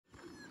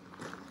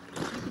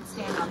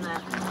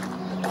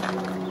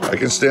on that. I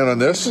can stand on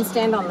this? You can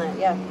stand on that,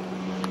 yeah.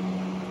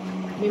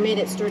 We made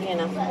it sturdy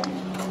enough.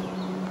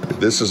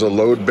 This is a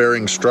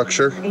load-bearing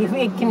structure. If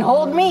it can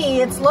hold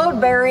me, it's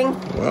load-bearing.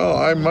 Well,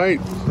 I might.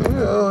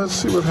 Yeah, let's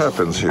see what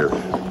happens here.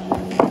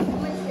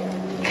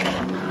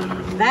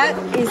 That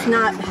is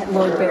not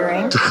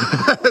load-bearing.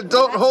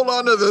 Don't hold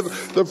on to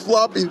the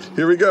floppy.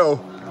 Here we go.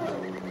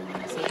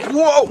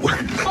 Whoa!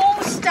 Oh,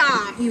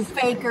 stop, you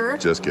faker.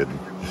 Just kidding.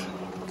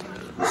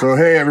 So,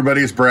 hey,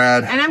 everybody, it's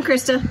Brad. And I'm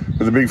Krista.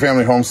 With the Big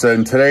Family Homestead,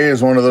 and today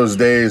is one of those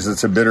days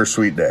that's a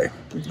bittersweet day.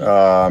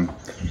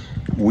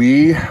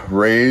 We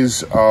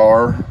raise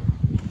our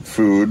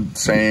food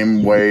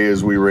same way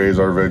as we raise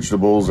our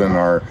vegetables and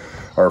our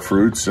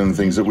fruits and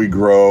things that we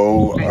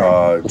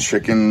grow.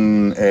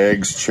 Chicken,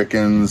 eggs,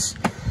 chickens,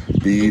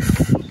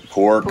 beef,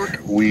 pork.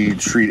 We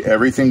treat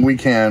everything we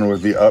can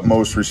with the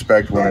utmost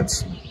respect when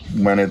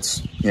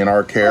it's in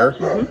our care.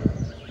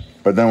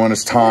 But then when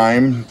it's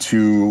time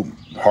to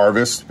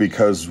harvest,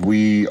 because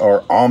we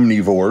are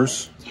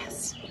omnivores,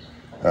 yes,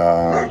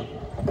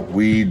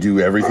 we do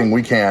everything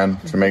we can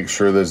to make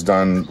sure that's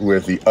done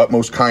with the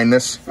utmost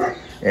kindness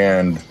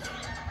and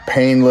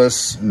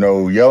painless.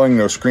 No yelling,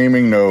 no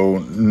screaming,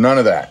 none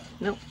of that.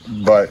 Nope.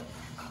 But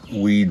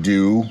we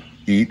do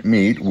eat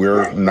meat.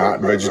 We're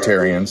not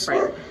vegetarians.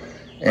 Right.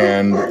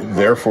 And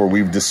therefore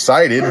we've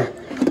decided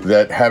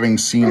that, having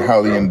seen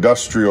how the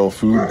industrial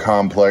food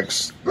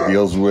complex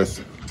deals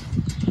with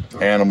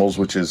animals,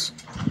 which is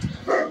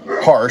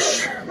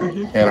harsh,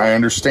 and I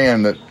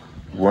understand that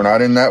we're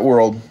not in that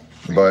world,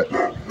 but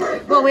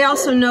well, we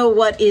also know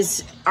what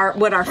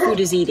our food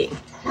is eating.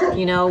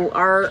 You know,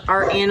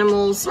 our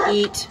animals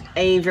eat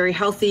a very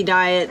healthy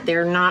diet.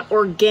 They're not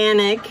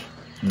organic.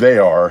 They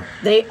are.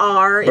 They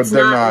are. But it's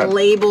they're not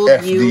labeled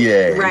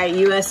FDA. Right,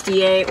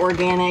 USDA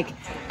organic.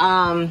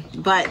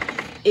 But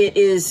it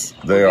is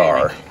They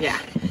organic. are. Yeah.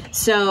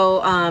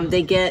 So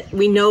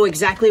we know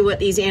exactly what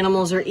these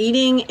animals are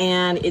eating,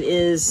 and it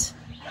is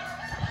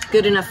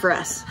good enough for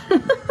us.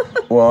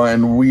 Well,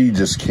 and we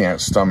just can't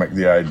stomach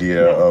the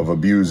idea of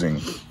abusing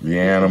the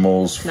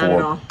animals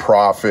for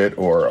profit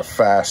or a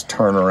fast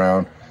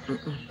turnaround.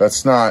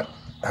 That's not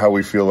how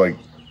we feel like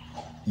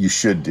you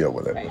should deal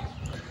with it. Right.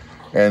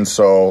 And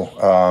so,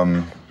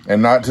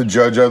 and not to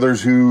judge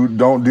others who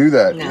don't do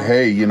that. No.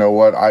 Hey, you know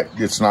what?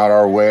 It's not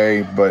our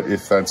way, but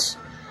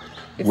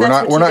we're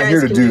not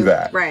here to do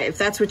that. Right. If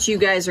that's what you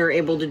guys are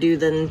able to do,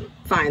 then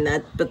fine.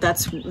 But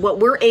that's what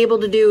we're able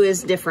to do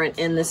is different,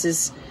 and this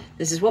is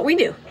what we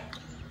do.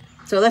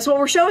 So that's what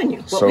we're showing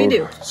you, what we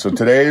do. So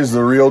today is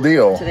the real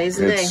deal. Today's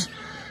the day.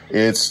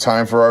 It's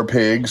time for our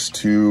pigs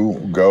to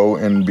go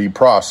and be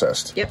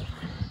processed. Yep.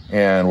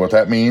 And what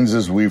that means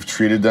is we've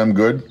treated them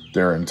good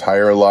their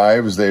entire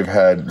lives. They've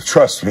had,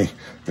 trust me,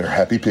 they're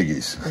happy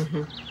piggies.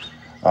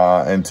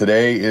 And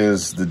today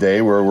is the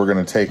day where we're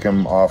going to take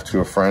them off to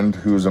a friend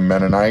who's a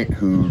Mennonite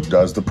who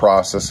does the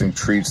processing,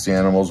 treats the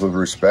animals with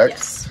respect.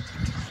 Yes.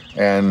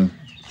 And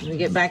we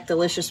get back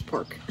delicious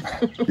pork.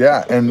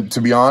 yeah, and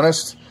to be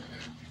honest,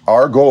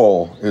 our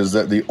goal is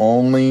that the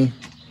only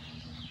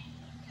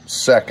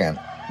second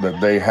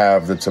that they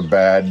have that's a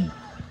bad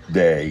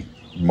day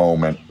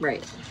moment,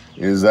 right,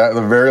 is that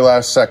the very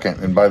last second,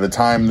 and by the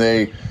time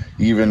they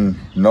even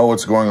know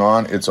what's going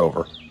on, it's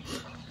over.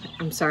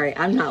 I'm sorry,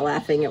 I'm not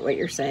laughing at what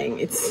you're saying.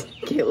 It's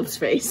Caleb's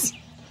face.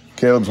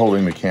 Caleb's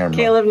holding the camera.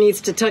 Caleb needs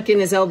to tuck in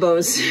his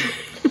elbows.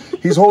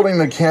 He's holding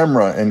the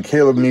camera, and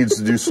Caleb needs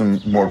to do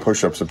some more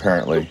push-ups,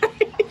 apparently.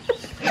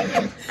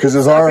 Because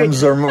his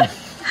arms are...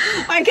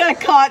 I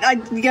got caught.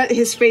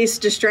 His face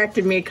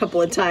distracted me a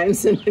couple of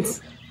times, and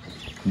he's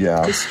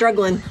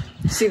struggling.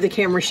 See the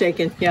camera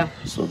shaking. Yeah.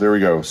 So there we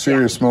go.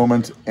 Serious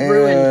moment, and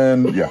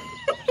ruined. Yeah.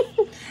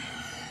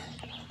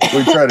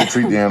 We try to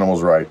treat the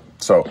animals right.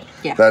 So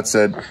that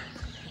said,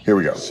 here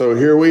we go. So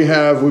here we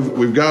have,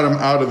 we've got them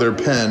out of their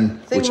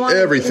pen, which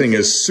everything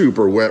is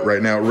super wet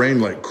right now. It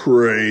rained like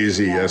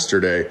crazy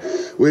yesterday,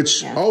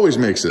 which always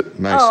makes it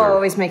nicer. Oh,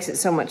 always makes it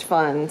so much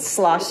fun.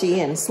 Sloshy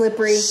and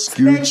slippery.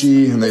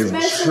 Scoochy, and they've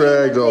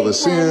dragged all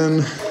this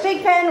in.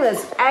 Big pen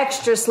was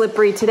extra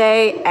slippery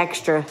today,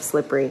 extra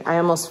slippery. I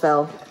almost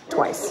fell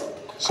twice.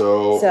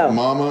 So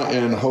Mama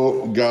and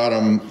Hope got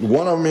them,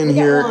 one of them in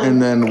here, and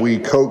then we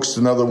coaxed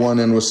another one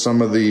in with some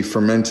of the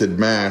fermented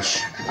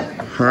mash.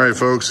 All right,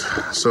 folks,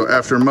 so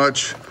after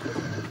much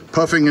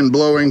puffing and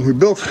blowing, we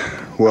built,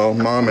 well,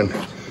 Mom and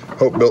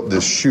Hope built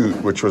this chute,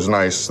 which was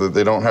nice, so that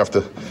they don't have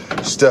to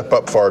step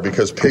up far,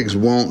 because pigs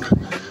won't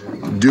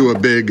do a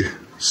big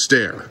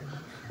stair.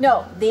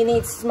 No, they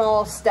need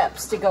small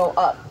steps to go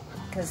up,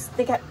 because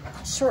they got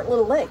short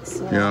little legs.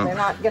 You know? They're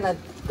not gonna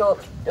go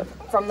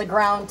from the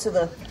ground to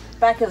the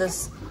back of the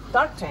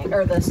stock tank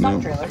or the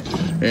stock trailer.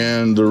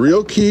 And the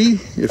real key,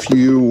 if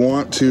you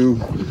want to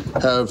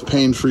have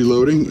pain-free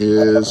loading,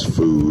 is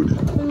food.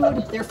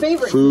 Food, their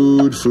favorite.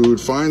 Food.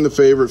 Find the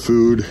favorite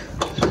food,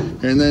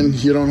 and then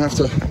you don't have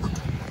to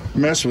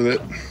mess with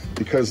it,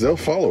 because they'll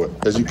follow it.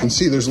 As you can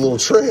see, there's a little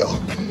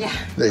trail. Yeah.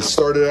 They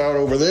started out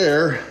over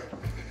there,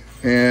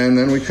 and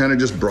then we kind of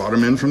just brought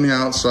them in from the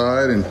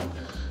outside, and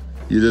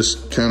You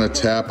just kind of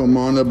tap them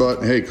on the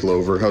butt. Hey,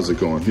 Clover, how's it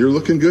going? You're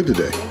looking good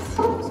today.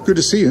 Good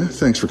to see you.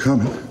 Thanks for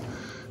coming.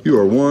 You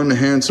are one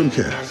handsome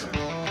calf.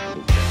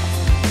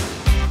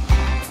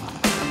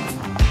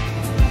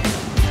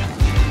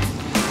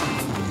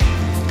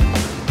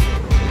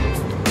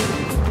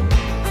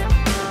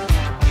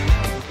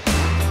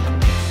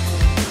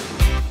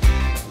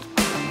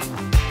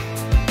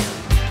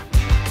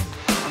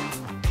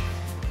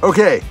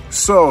 Okay,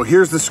 so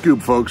here's the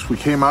scoop, folks. We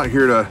came out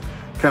here to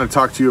kind of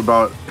talk to you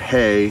about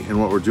hay and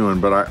what we're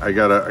doing, but I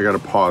gotta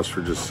pause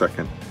for just a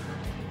second.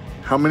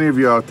 How many of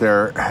you out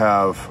there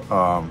have,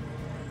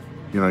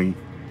 you know,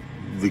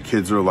 the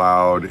kids are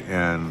loud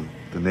and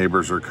the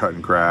neighbors are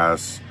cutting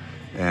grass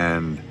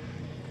and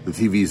the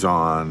TV's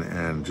on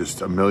and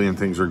just a million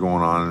things are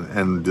going on,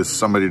 and just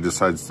somebody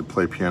decides to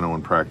play piano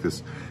and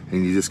practice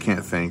and you just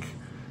can't think,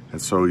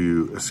 and so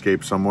you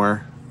escape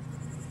somewhere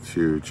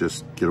to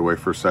just get away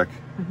for a sec?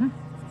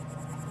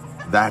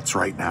 Mm-hmm. That's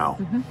right now.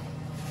 Mm-hmm.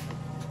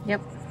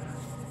 Yep.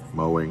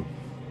 Mowing.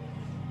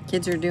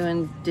 Kids are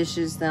doing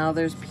dishes now.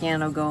 There's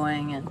piano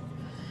going, and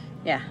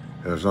yeah.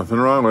 There's nothing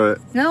wrong with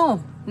it.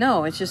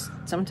 No, it's just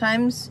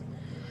sometimes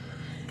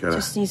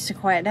just needs to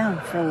quiet down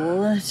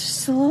for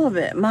just a little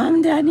bit. Mom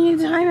and Dad need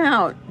a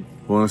timeout.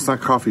 Well, it's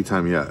not coffee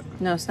time yet.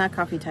 No, it's not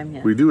coffee time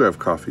yet. We do have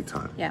coffee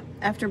time. Yeah,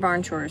 after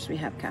barn chores we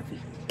have coffee.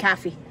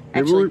 Coffee.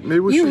 Maybe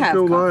we should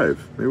go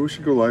live. Maybe we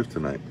should go live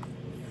tonight.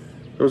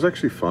 It was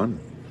actually fun.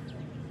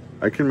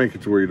 I can make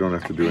it to where you don't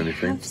have to do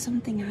anything. I have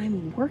something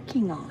I'm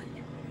working on.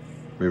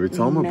 Maybe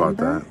tell them about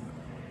that.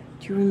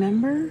 Do you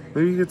remember?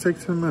 Maybe you could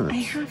take 10 minutes. I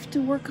have to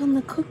work on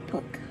the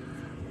cookbook.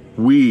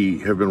 We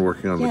have been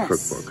working on the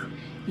cookbook.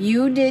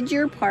 You did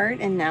your part,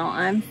 and now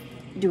I'm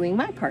doing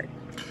my part.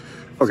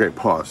 Okay,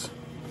 pause.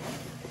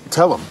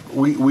 Tell them.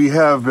 We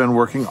have been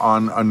working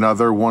on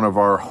another one of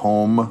our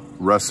home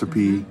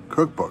recipe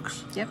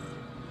cookbooks.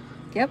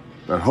 Yep.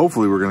 That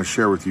hopefully we're going to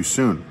share with you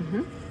soon.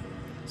 Mm-hmm.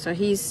 So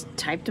he's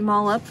typed them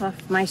all up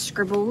off my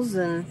scribbles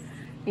and,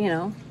 you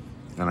know.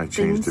 And I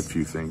changed a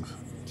few things.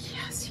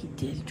 Yes, he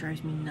did. It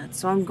drives me nuts.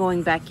 So I'm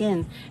going back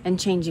in and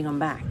changing them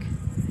back.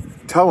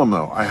 Tell them,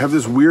 though, I have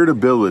this weird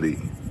ability.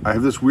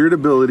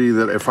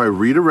 That if I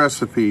read a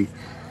recipe,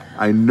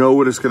 I know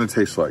what it's going to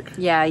taste like.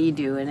 Yeah, you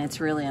do, and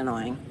it's really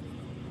annoying.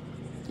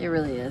 It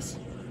really is.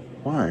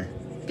 Why?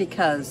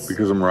 Because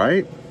I'm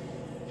right?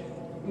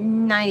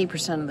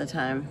 90% of the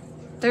time.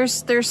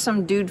 There's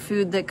some dude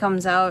food that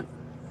comes out.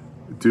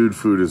 Dude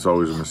food is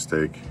always a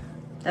mistake.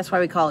 That's why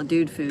we call it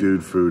dude food.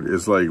 Dude food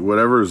is like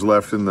whatever is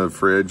left in the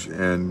fridge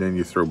and then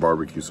you throw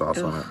barbecue sauce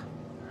on it.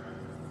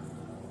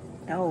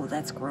 Oh,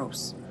 that's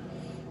gross.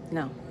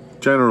 No.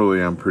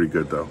 Generally, I'm pretty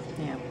good though.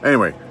 Yeah.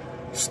 Anyway,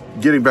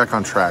 getting back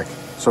on track.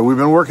 So we've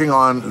been working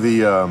on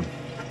the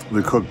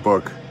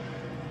cookbook,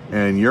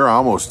 and you're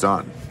almost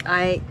done.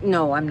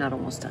 No, I'm not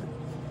almost done.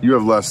 You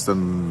have less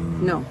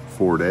than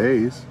 4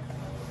 days.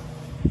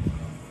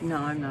 No,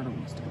 I'm not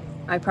almost done.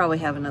 I probably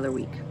have another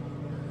week.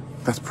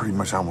 That's pretty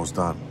much almost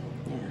done.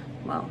 Yeah,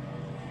 well,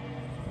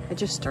 I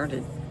just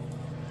started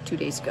 2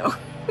 days ago.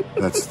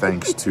 That's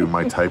thanks to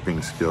my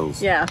typing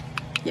skills. Yeah.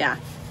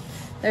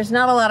 There's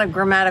not a lot of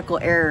grammatical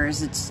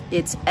errors.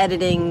 It's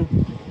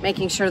editing,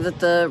 making sure that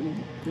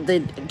the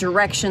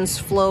directions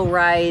flow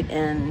right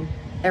and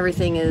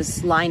everything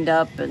is lined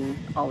up and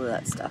all of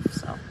that stuff.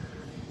 So.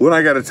 Well,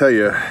 I got to tell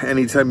you,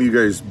 anytime you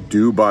guys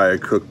do buy a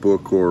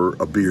cookbook or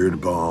a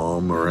beard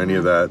balm or any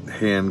of that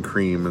hand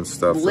cream and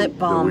stuff lip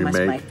balm that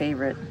is my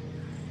favorite.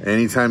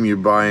 Anytime you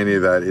buy any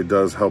of that, it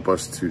does help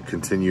us to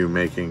continue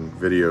making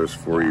videos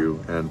for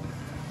you, and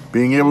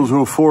being able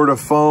to afford a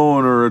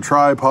phone or a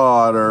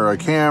tripod or a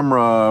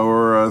camera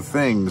or a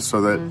thing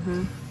so that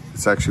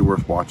it's actually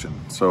worth watching.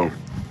 So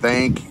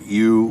thank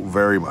you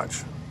very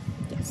much.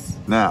 Yes.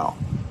 Now,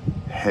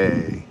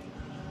 hay.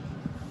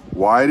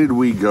 Why did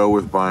we go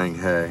with buying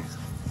hay?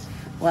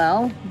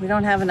 Well, we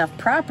don't have enough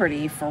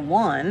property for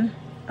one.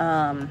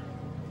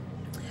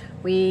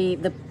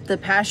 The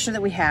pasture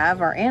that we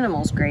have, our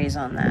animals graze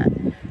on that.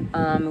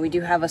 We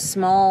do have a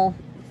small,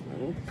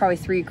 probably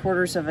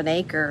 3/4 of an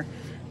acre,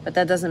 but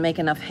that doesn't make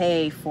enough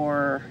hay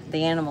for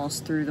the animals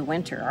through the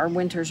winter. Our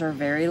winters are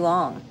very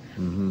long.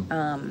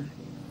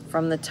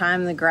 From the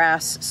time the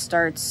grass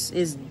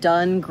is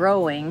done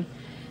growing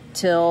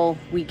till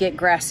we get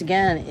grass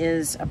again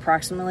is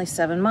approximately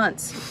 7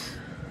 months.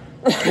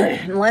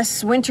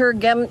 Unless winter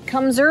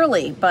comes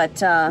early,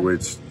 but...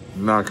 which,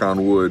 knock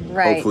on wood,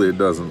 hopefully it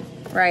doesn't.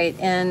 Right,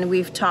 and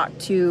we've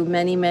talked to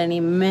many, many,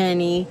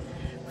 many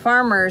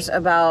farmers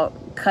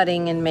about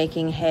cutting and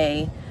making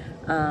hay,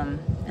 and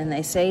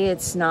they say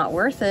it's not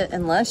worth it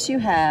unless you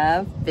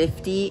have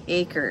 50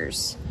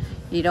 acres.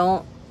 You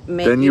don't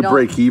make... Then you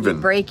break even.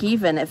 You break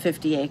even at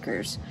 50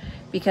 acres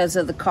because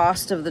of the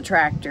cost of the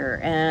tractor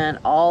and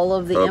all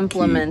of the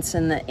implements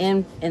and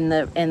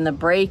the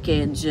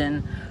breakage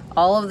and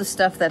all of the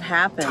stuff that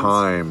happens.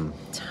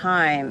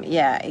 Time,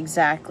 yeah,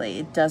 exactly.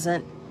 It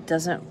doesn't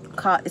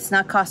cost. It's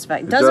not cost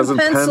effective. It doesn't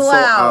pencil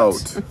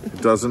out.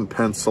 It doesn't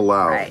pencil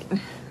out.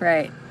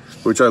 Right.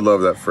 Which I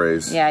love that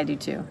phrase. Yeah, I do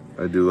too.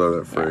 I do love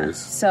that phrase.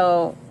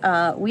 So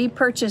we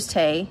purchased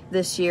hay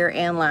this year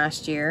and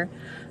last year.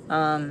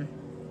 And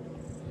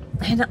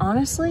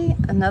honestly,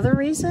 another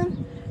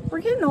reason, we're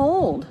getting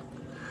old.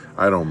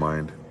 I don't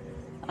mind.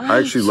 I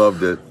actually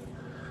loved it.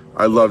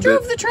 I loved it.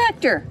 Drove the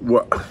tractor.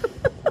 What?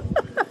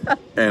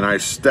 And I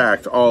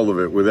stacked all of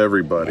it with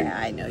everybody. Yeah,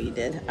 I know you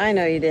did. I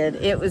know you did.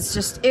 It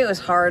was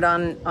hard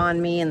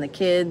on me and the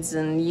kids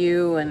and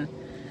you, and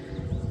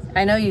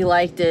I know you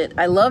liked it.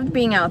 I loved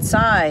being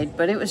outside,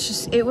 but it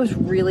was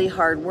really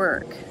hard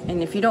work.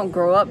 And if you don't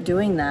grow up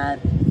doing that,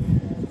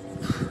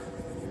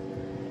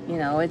 you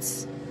know,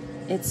 it's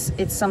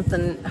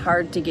something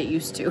hard to get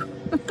used to.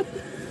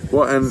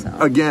 Well, and so.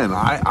 Again,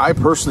 I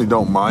personally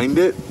don't mind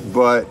it,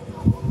 but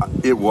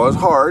it was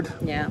hard.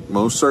 Yeah.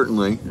 Most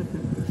certainly.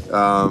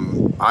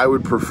 I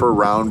would prefer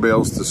round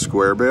bales to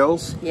square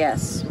bales.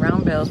 Yes,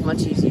 round bales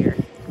much easier.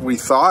 We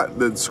thought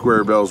that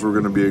square bales were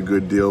going to be a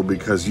good deal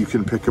because you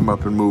can pick them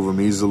up and move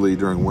them easily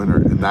during winter,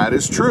 and that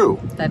is true.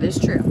 That is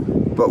true.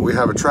 But we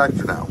have a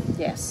tractor now.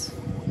 Yes.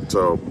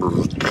 So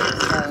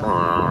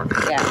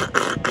yeah.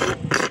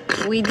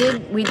 We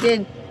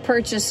did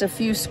purchase a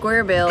few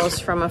square bales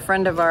from a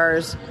friend of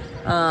ours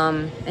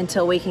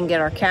until we can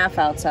get our calf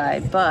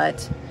outside,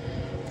 but...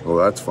 Well,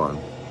 that's fun.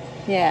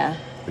 Yeah.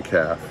 The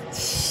calf.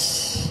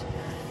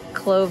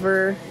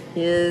 Clover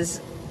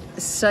is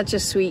such a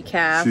sweet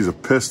calf. She's a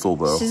pistol,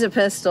 though. She's a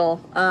pistol.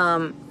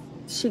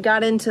 She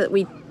got into...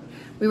 We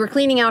were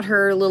cleaning out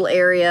her little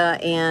area,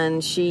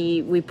 and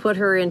we put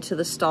her into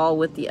the stall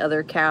with the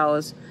other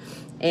cows,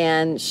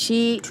 and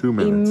she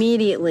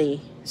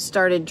immediately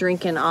started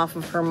drinking off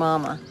of her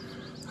mama.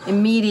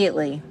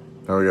 Immediately.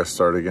 Now we gotta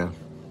start again.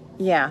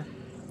 Yeah.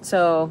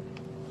 So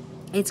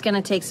it's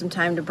gonna take some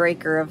time to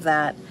break her of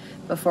that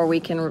before we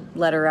can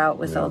let her out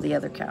with all the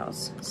other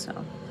cows.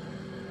 So,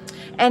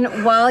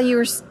 and while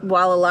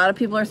a lot of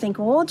people are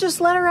thinking, well, just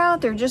let her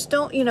out there, just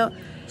don't, you know.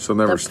 She'll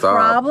never stop. The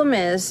problem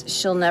is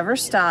she'll never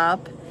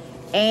stop,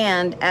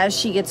 and as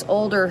she gets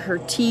older, her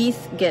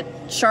teeth get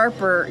sharp,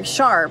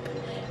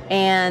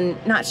 and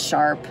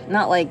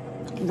not like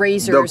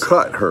razors. They'll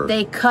cut her.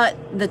 They cut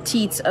the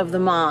teats of the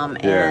mom,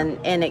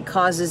 and it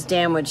causes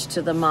damage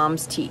to the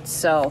mom's teeth.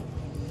 So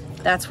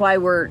that's why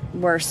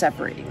we're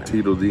separating them.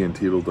 Tweedledee and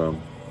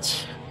Tweedledum.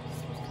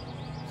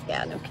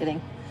 Yeah, no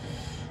kidding.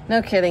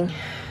 No kidding.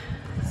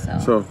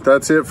 So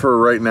that's it for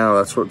right now.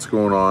 That's what's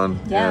going on.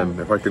 Yeah. And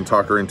if I can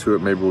talk her into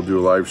it, maybe we'll do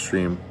a live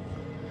stream.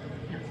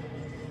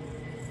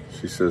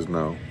 She says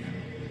no.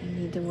 I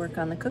need to work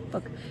on the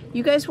cookbook.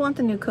 You guys want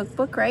the new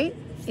cookbook, right?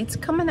 It's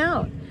coming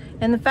out.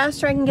 And the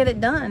faster I can get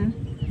it done,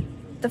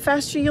 the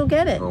faster you'll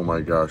get it. Oh my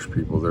gosh,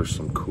 people, there's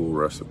some cool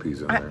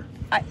recipes in there.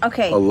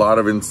 Okay. A lot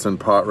of Instant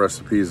Pot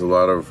recipes, a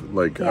lot of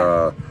like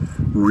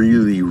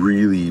really,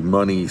 really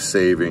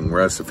money-saving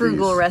recipes.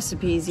 Frugal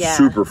recipes, yeah.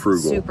 Super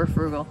frugal. Super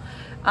frugal.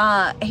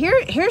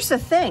 Here's the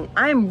thing.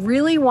 I'm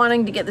really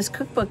wanting to get this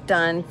cookbook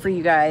done for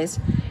you guys,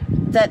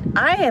 that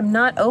I am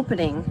not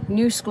opening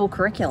new school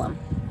curriculum.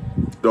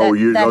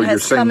 You're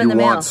saying you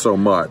want so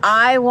much.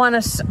 I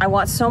want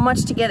so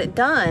much to get it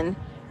done,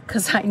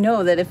 because I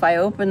know that if I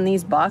open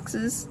these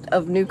boxes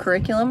of new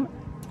curriculum,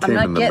 I'm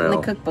not getting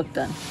the cookbook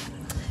done.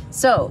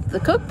 So the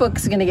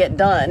cookbook's going to get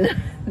done.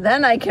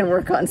 Then I can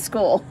work on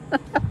school.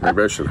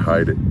 Maybe I should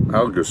hide it.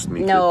 I'll go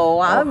sneak it. No,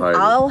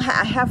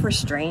 I have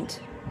restraint.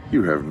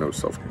 You have no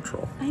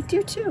self-control. I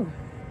do too.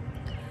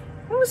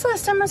 When was the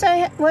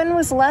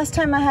last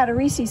time I had a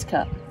Reese's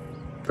cup?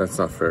 That's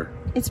not fair.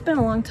 It's been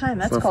a long time.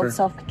 That's called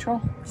self-control.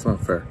 It's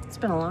not fair. It's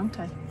been a long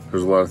time.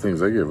 There's a lot of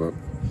things I give up.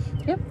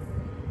 Yep.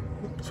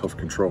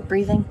 Self-control.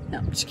 Breathing? No,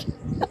 I'm just kidding.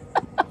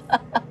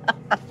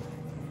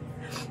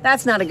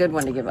 That's not a good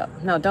one to give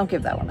up. No, don't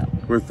give that one up.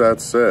 With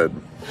that said,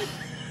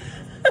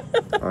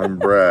 I'm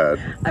Brad.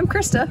 I'm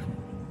Krista.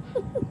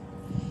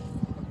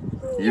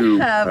 You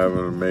have an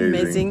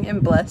amazing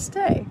and blessed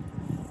day.